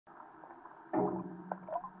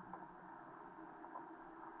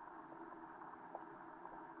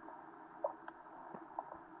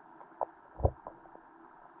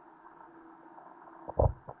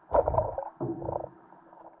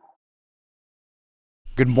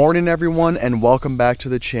Good morning everyone and welcome back to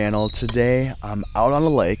the channel. Today I'm out on a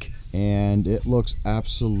lake and it looks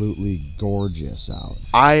absolutely gorgeous out.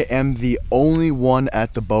 I am the only one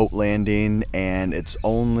at the boat landing and it's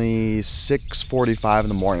only 6:45 in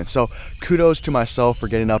the morning. So kudos to myself for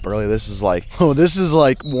getting up early. This is like, this is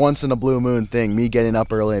like once in a blue moon thing, me getting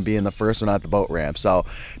up early and being the first one at the boat ramp. So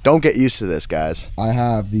don't get used to this, guys. I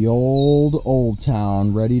have the old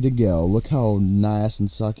town ready to go. Look how nice and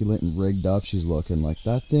succulent and rigged up she's looking. Like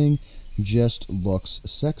that thing just looks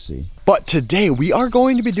sexy. But today we are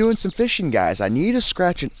going to be doing some fishing, guys. I need to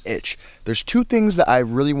scratch an itch. There's two things that I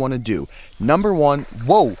really want to do. Number one,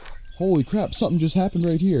 whoa, holy crap, something just happened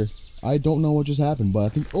right here. I don't know what just happened, but I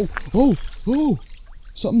think, oh,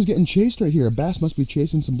 something's getting chased right here. A bass must be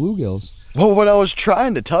chasing some bluegills. Well, what I was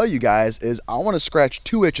trying to tell you guys is I want to scratch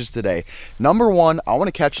two itches today. Number one, I want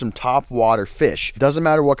to catch some top water fish. Doesn't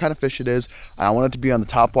matter what kind of fish it is, I want it to be on the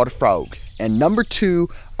top water frog. And number two,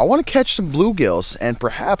 I want to catch some bluegills and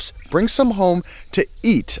perhaps bring some home to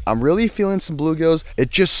eat. I'm really feeling some bluegills. It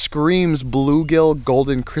just screams bluegill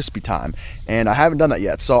golden crispy time. And I haven't done that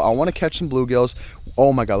yet. So I want to catch some bluegills.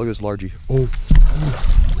 Oh my God, look at this largie. Oh,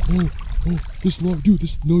 this large, dude,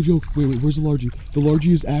 this, no joke. Wait, where's the largie? The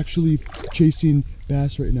largie is actually chasing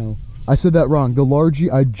bass right now. I said that wrong. The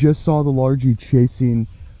largie, I just saw the largie chasing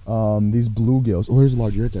these bluegills. Oh, there's a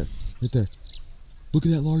largie right there, right there. Look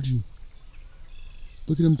at that largie.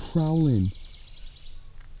 Look at him prowling.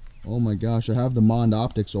 Oh my gosh, I have the Mond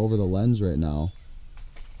optics over the lens right now.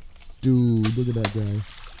 Dude, look at that guy.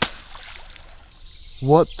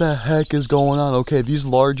 What the heck is going on? Okay, these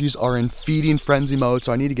largies are in feeding frenzy mode,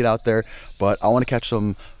 so I need to get out there, but I want to catch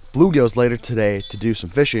some bluegills later today to do some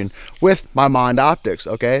fishing with my Mond optics.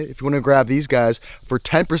 Okay, if you want to grab these guys for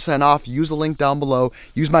 10% off, use the link down below,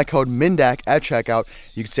 use my code MINDAC at checkout.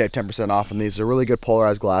 You can save 10% off on these. They're really good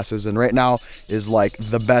polarized glasses, and right now is like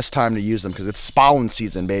the best time to use them because it's spawn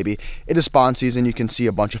season, baby. It is spawn season. You can see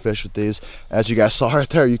a bunch of fish with these. As you guys saw right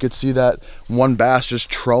there, you could see that one bass just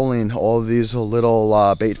trolling all of these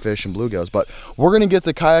little bait fish and bluegills. But we're gonna get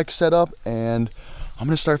the kayak set up and I'm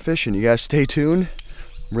gonna start fishing. You guys stay tuned.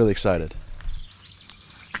 I'm really excited.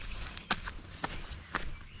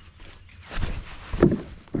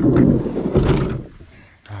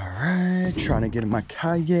 All right, trying to get in my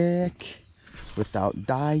kayak without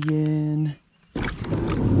dying. All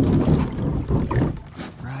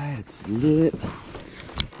right, it's lit.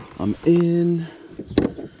 I'm in.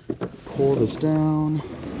 Pull this down.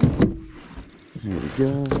 There we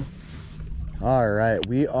go. All right,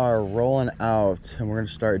 we are rolling out and we're gonna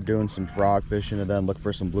start doing some frog fishing and then look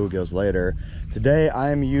for some bluegills later. Today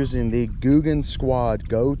I am using the Bluegill Squad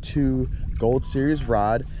Go 2 Gold Series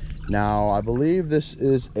rod. Now I believe this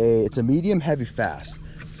is it's a medium heavy fast.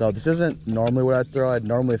 So this isn't normally what I'd throw. I'd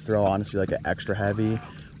normally throw honestly like an extra heavy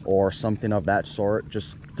or something of that sort,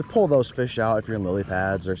 just to pull those fish out if you're in lily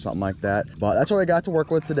pads or something like that. But that's what I got to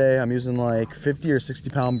work with today. I'm using like 50 or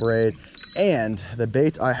 60 pound braid, and the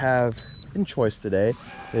bait I have in choice today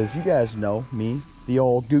is, you guys know me, the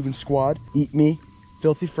old Bluegill Squad, eat me,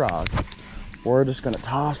 filthy frog. We're just gonna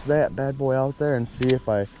toss that bad boy out there and see if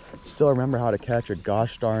I still remember how to catch a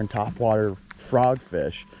gosh darn topwater frog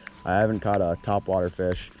fish. I haven't caught a topwater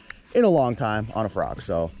fish in a long time on a frog,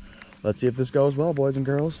 so let's see if this goes well, boys and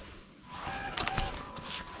girls.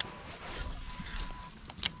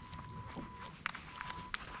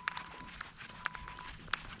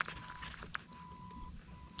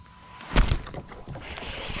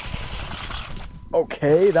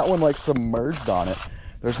 Okay, that one like submerged on it.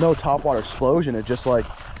 There's no topwater explosion. It just like,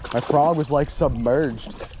 my frog was like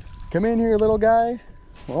submerged. Come in here, little guy.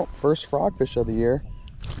 Well, first frogfish of the year.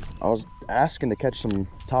 I was asking to catch some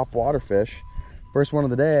topwater fish. First one of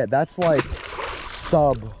the day. That's like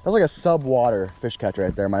a sub water fish catch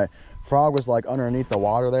right there. My frog was like underneath the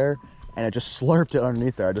water there and it just slurped it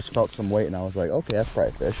underneath there. I just felt some weight and I was like, okay, that's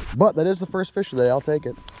probably fish. But that is the first fish of the day. I'll take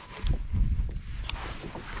it.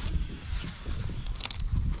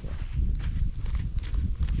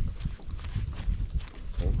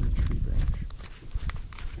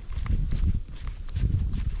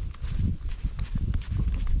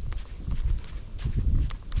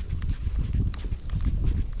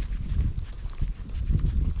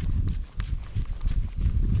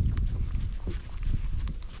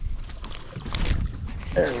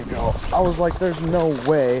 There we go. I was like, there's no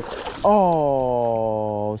way.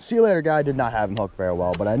 Oh, see you later guy did not have him hooked very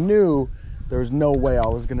well, but I knew there was no way I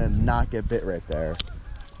was gonna not get bit right there.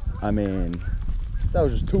 I mean, that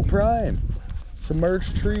was just too prime.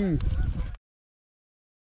 Submerged tree.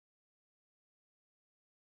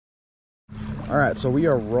 All right, so we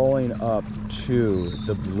are rolling up to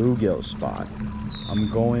the bluegill spot. I'm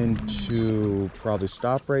going to probably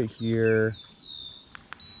stop right here,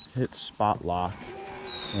 hit spot lock,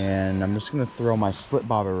 and I'm just gonna throw my slip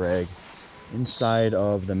bobber rig inside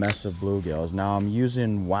of the mess of bluegills. Now I'm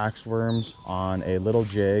using wax worms on a little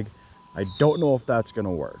jig. I don't know if that's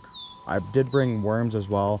gonna work. I did bring worms as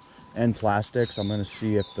well and plastics. I'm gonna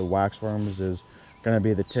see if the wax worms is gonna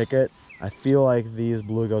be the ticket. I feel like these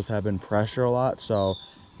bluegills have been pressured a lot, so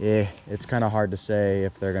it's kind of hard to say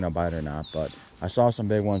if they're gonna bite or not, but I saw some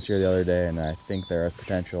big ones here the other day and I think there is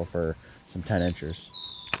potential for some 10 inchers.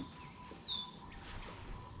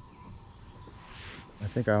 I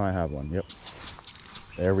think I might have one. Yep.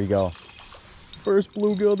 There we go. First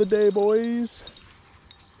bluegill of the day, boys.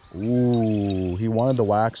 Ooh, he wanted the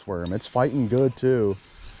wax worm. It's fighting good too.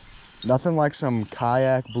 Nothing like some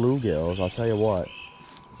kayak bluegills, I'll tell you what.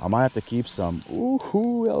 I might have to keep some. Ooh,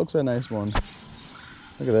 that looks like a nice one.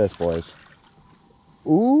 Look at this, boys.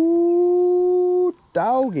 Ooh,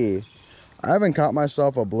 doggy. I haven't caught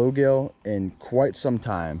myself a bluegill in quite some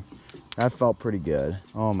time. That felt pretty good.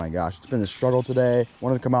 Oh my gosh, it's been a struggle today.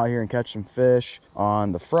 Wanted to come out here and catch some fish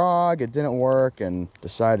on the frog. It didn't work, and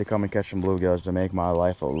decided to come and catch some bluegills to make my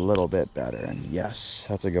life a little bit better. And yes,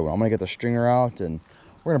 that's a good one. I'm gonna get the stringer out and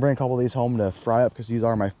we're gonna bring a couple of these home to fry up because these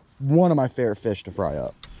are one of my favorite fish to fry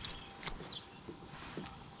up.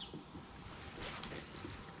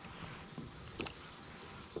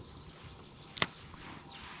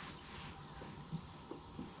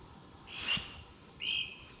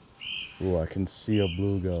 Ooh, I can see a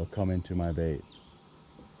bluegill come into my bait.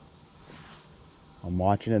 I'm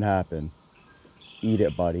watching it happen. Eat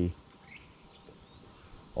it, buddy.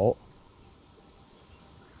 Oh.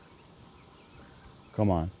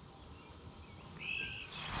 Come on.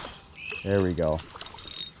 There we go.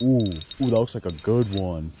 Ooh, that looks like a good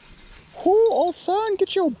one. Ooh, oh son,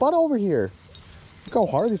 get your butt over here. Look how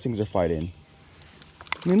hard these things are fighting.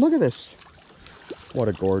 I mean, look at this. What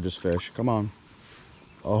a gorgeous fish. Come on.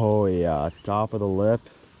 Oh yeah, top of the lip.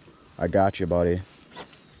 I got you, buddy.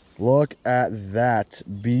 Look at that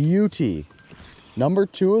beauty. Number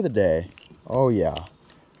 2 of the day. Oh yeah.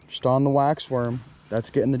 Just on the wax worm.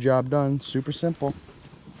 That's getting the job done. Super simple.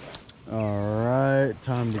 All right,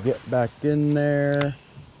 time to get back in there.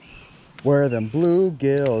 Where them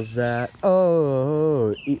bluegills at?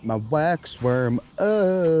 Oh, eat my wax worm.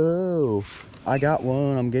 Oh, I got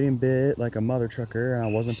one. I'm getting bit like a mother trucker and I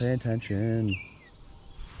wasn't paying attention.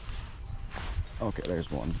 Okay, there's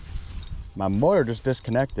one. My motor just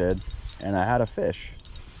disconnected and I had a fish.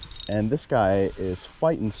 And this guy is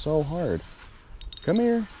fighting so hard. Come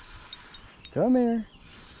here. Come here.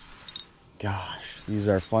 Gosh, these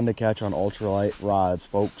are fun to catch on ultralight rods,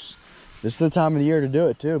 folks. This is the time of the year to do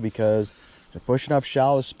it too because they're pushing up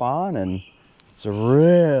shallow spawn and it's a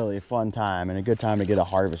really fun time and a good time to get a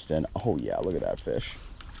harvest in. Oh yeah, look at that fish.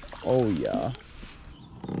 Oh yeah.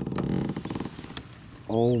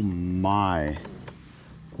 Oh my.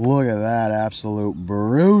 Look at that absolute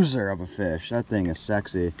bruiser of a fish. That thing is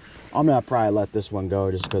sexy. I'm gonna probably let this one go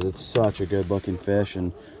just because it's such a good looking fish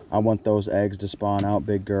and I want those eggs to spawn out,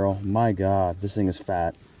 big girl. My God, this thing is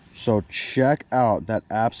fat. So check out that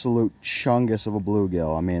absolute chungus of a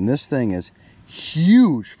bluegill. I mean, this thing is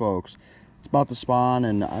huge, folks. It's about to spawn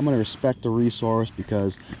and I'm gonna respect the resource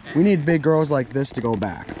because we need big girls like this to go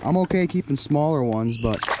back. I'm okay keeping smaller ones,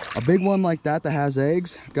 but a big one like that has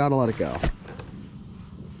eggs, gotta let it go.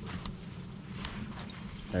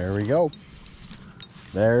 There we go.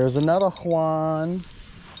 There's another one.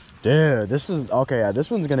 Dude, this is okay. This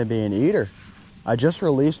one's gonna be an eater. I just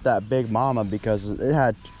released that big mama because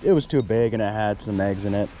it was too big and it had some eggs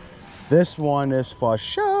in it. This one is for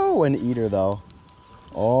show an eater though.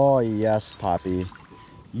 Oh yes, Poppy.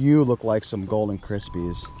 You look like some golden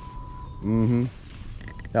crispies.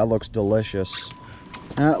 That looks delicious.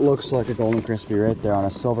 That looks like a golden crispy right there on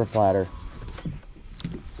a silver platter.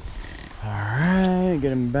 Alright,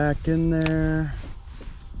 get him back in there.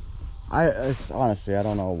 Honestly, I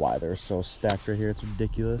don't know why they're so stacked right here. It's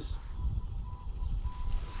ridiculous.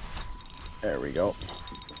 There we go.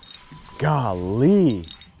 Golly.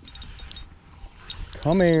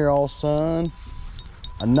 Come here, old son.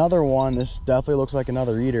 Another one. This definitely looks like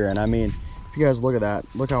another eater. And I mean, if you guys look at that,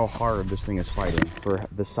 look how hard this thing is fighting. For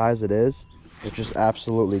the size it is, it's just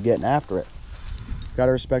absolutely getting after it.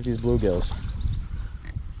 Gotta respect these bluegills.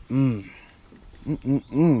 You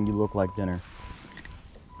look like dinner.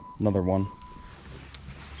 Another one.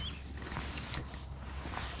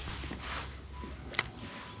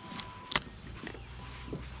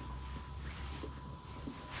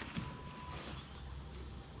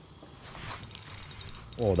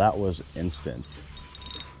 Oh, that was instant.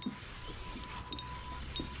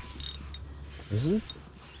 Is it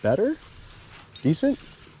better? Decent?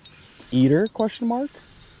 Eater, question mark?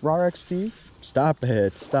 Raw XD? Stop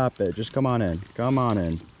it, stop it. Just come on in, come on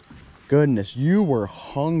in. Goodness, you were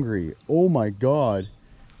hungry. Oh my God.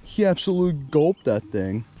 He absolutely gulped that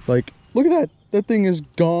thing. Like, look at that. That thing is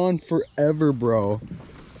gone forever, bro.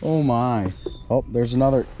 Oh my. Oh, there's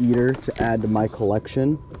another eater to add to my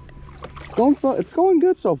collection. It's going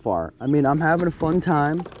good so far. I mean, I'm having a fun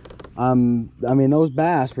time. I mean, those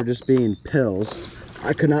bass were just being pills.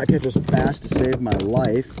 I could not catch a bass to save my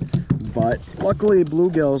life, but luckily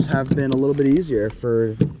bluegills have been a little bit easier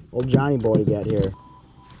for old Johnny boy to get here.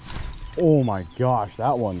 Oh my gosh,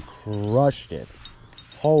 that one crushed it.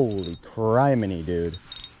 Holy criminy, dude.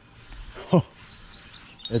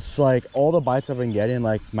 It's like all the bites I've been getting,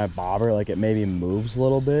 like my bobber, like it maybe moves a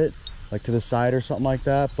little bit, like to the side or something like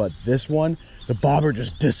that. But this one, the bobber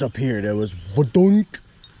just disappeared. It was vadunk.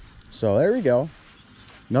 So there we go.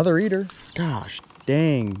 Another eater. Gosh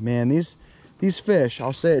dang, man. These fish,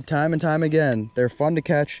 I'll say it time and time again, they're fun to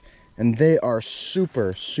catch and they are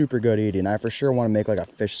super, super good eating. I for sure want to make like a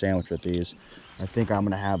fish sandwich with these. I think I'm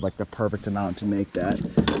gonna have like the perfect amount to make that.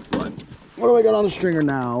 But what do I got on the stringer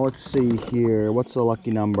now? Let's see here. What's the lucky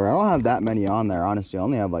number? I don't have that many on there, honestly. I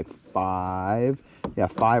only have like 5. Yeah,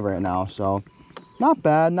 5 right now. So not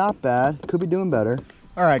bad, not bad. Could be doing better.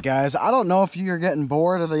 All right, guys. I don't know if you're getting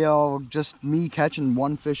bored of the just me catching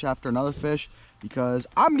one fish after another fish, because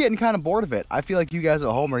I'm getting kind of bored of it. I feel like you guys at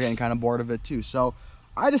home are getting kind of bored of it too. So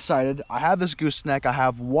I decided, I have this gooseneck, I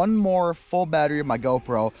have one more full battery of my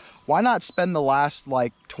GoPro. Why not spend the last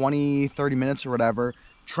like 20-30 minutes or whatever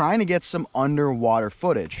trying to get some underwater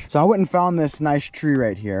footage? So I went and found this nice tree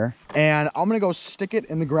right here, and I'm gonna go stick it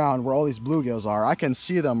in the ground where all these bluegills are. I can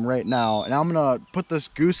see them right now, and I'm gonna put this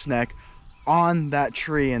gooseneck on that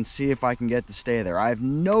tree and see if I can get to stay there. I have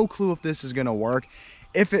no clue if this is gonna work.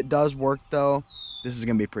 If it does work though, this is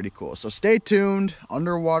gonna be pretty cool. So stay tuned.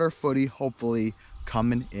 Underwater footy, hopefully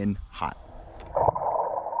coming in hot.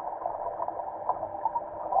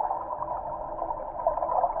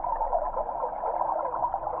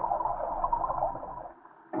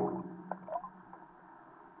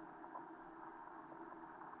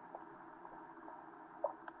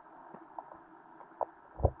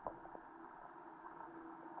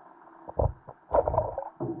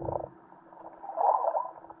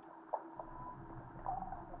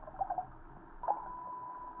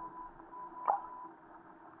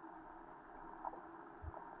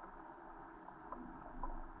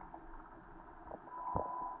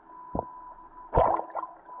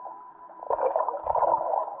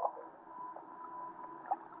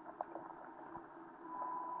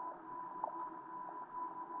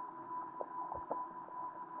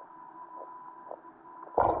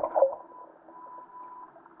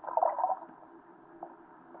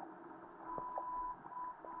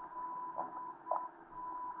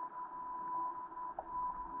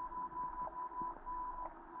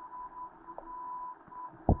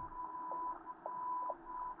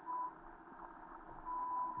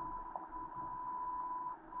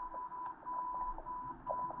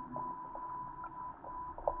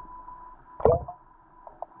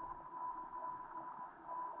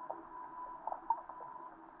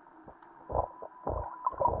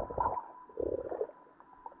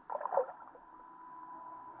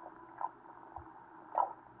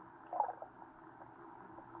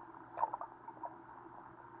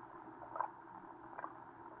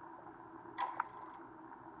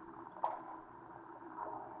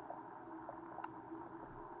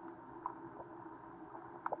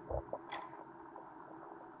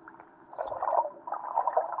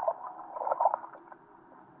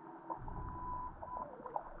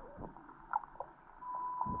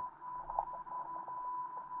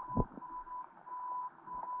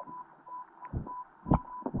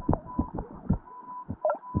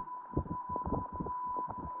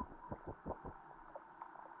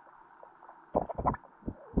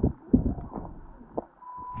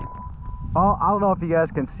 Oh, I don't know if you guys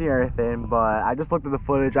can see anything, but I just looked at the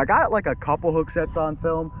footage. I got like a couple hook sets on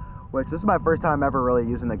film, which this is my first time ever really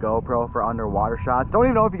using the GoPro for underwater shots. Don't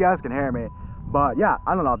even know if you guys can hear me, but yeah,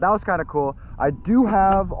 I don't know. That was kind of cool. I do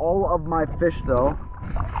have all of my fish though.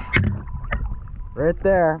 Right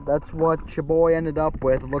there, that's what your boy ended up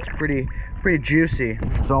with. It looks pretty juicy.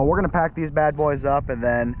 So we're gonna pack these bad boys up, and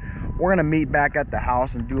then we're gonna meet back at the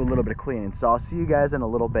house and do a little bit of cleaning. So I'll see you guys in a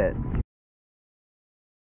little bit.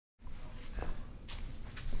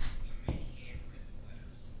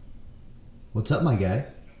 What's up, my guy?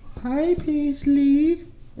 Hi, Paisley.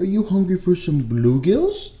 Are you hungry for some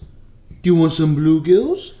bluegills? Do you want some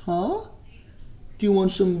bluegills, huh? Do you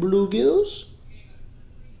want some bluegills?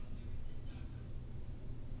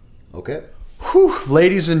 Okay. Whew,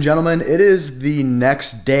 ladies and gentlemen, it is the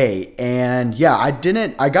next day, and yeah, I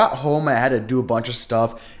got home, I had to do a bunch of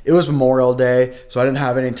stuff. It was Memorial Day, so I didn't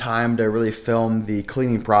have any time to really film the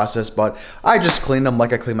cleaning process, but I just cleaned them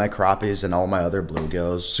like I clean my crappies and all my other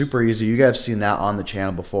bluegills. Super easy. You guys have seen that on the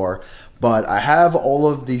channel before, but I have all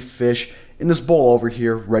of the fish in this bowl over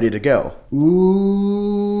here ready to go. Ooh,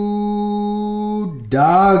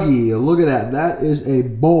 doggy, look at that. That is a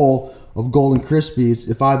bowl of Golden Crispies,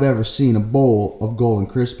 if I've ever seen a bowl of Golden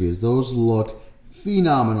Crispies. Those look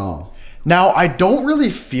phenomenal. Now, I don't really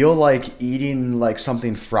feel like eating like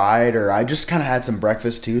something fried, or I just kind of had some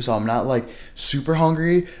breakfast too, so I'm not like super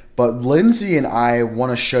hungry. But Lindsay and I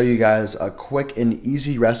want to show you guys a quick and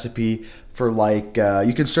easy recipe for like,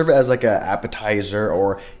 you can serve it as like an appetizer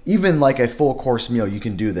or even like a full course meal. You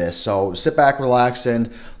can do this. So sit back, relax,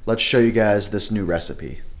 and let's show you guys this new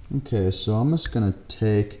recipe. Okay, so I'm just gonna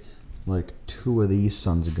take like 2 of these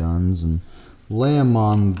sons of guns and lay them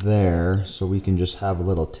on there so we can just have a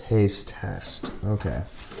little taste test. Okay,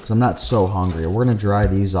 because I'm not so hungry. We're gonna dry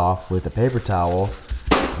these off with a paper towel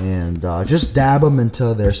and just dab them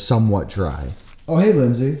until they're somewhat dry. Oh, hey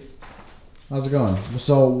Lindsay, how's it going?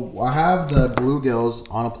 So I have the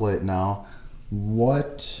bluegills on a plate now.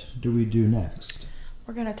 What do we do next?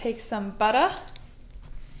 We're gonna take some butter.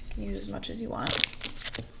 You can use as much as you want.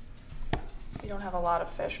 We don't have a lot of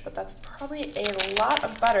fish, but that's probably a lot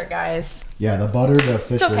of butter, guys. Yeah, the butter to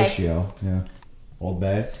fish ratio. Yeah. Old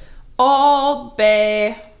Bay. Old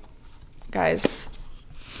Bay. Guys.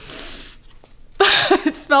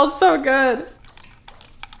 It smells so good.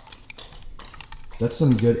 That's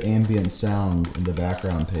some good ambient sound in the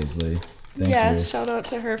background, Paisley. Thank you. Yeah, shout out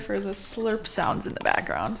to her for the slurp sounds in the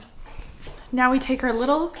background. Now we take our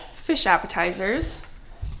little fish appetizers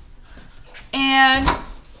and...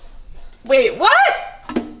 Wait, what?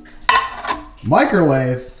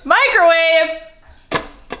 Microwave. Microwave.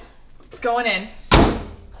 It's going in.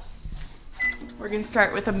 We're gonna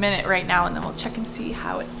start with a minute right now and then we'll check and see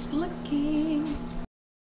how it's looking.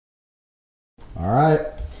 All right,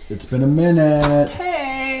 it's been a minute.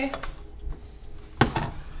 Okay.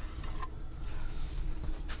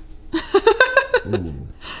 Ooh,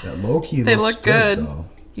 that low-key They looks look good. though.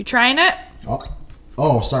 You trying it?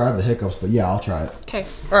 Oh, sorry, I have the hiccups, but yeah, I'll try it. Okay.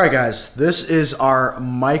 All right, guys, this is our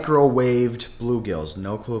microwaved bluegills.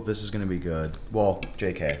 No clue if this is gonna be good. Well,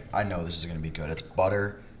 JK, I know this is gonna be good. It's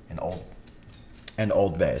butter and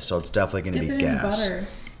Old Bay, so it's definitely gonna be gas. In butter.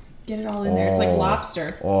 Get it all in there. It's like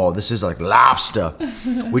lobster. Oh, this is like lobster.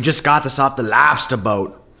 We just got this off the lobster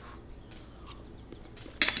boat.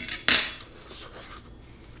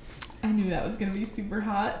 I knew that was gonna be super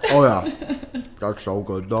hot. Oh yeah, that's so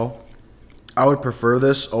good though. I would prefer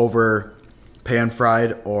this over pan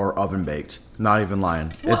fried or oven baked. Not even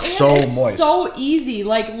lying. Well, it's so moist. So easy.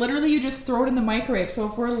 Like literally you just throw it in the microwave. So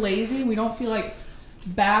if we're lazy, we don't feel like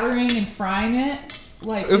battering and frying it.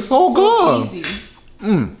 Like it's so good. Easy.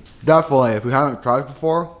 Definitely. If we haven't tried it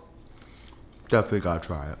before, definitely gotta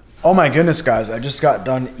try it. Oh my goodness, guys. I just got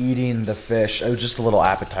done eating the fish. It was just a little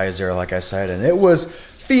appetizer, like I said, and it was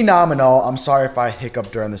phenomenal. I'm sorry if I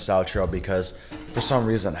hiccup during this outro because for some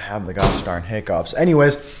reason I have the gosh darn hiccups.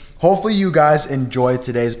 Anyways, hopefully you guys enjoyed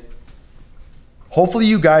today's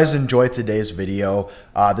video.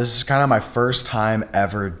 This is kind of my first time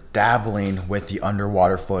ever dabbling with the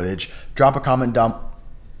underwater footage. Drop a comment down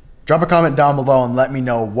below and let me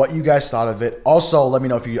know what you guys thought of it. Also, let me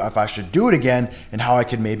know if I should do it again and how I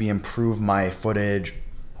could maybe improve my footage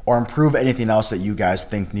or improve anything else that you guys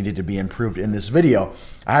think needed to be improved in this video.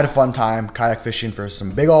 I had a fun time kayak fishing for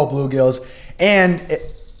some big old bluegills, and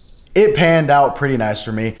it panned out pretty nice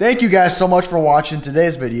for me. Thank you guys so much for watching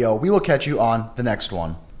today's video. We will catch you on the next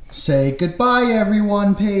one. Say goodbye,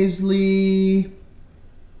 everyone, Paisley.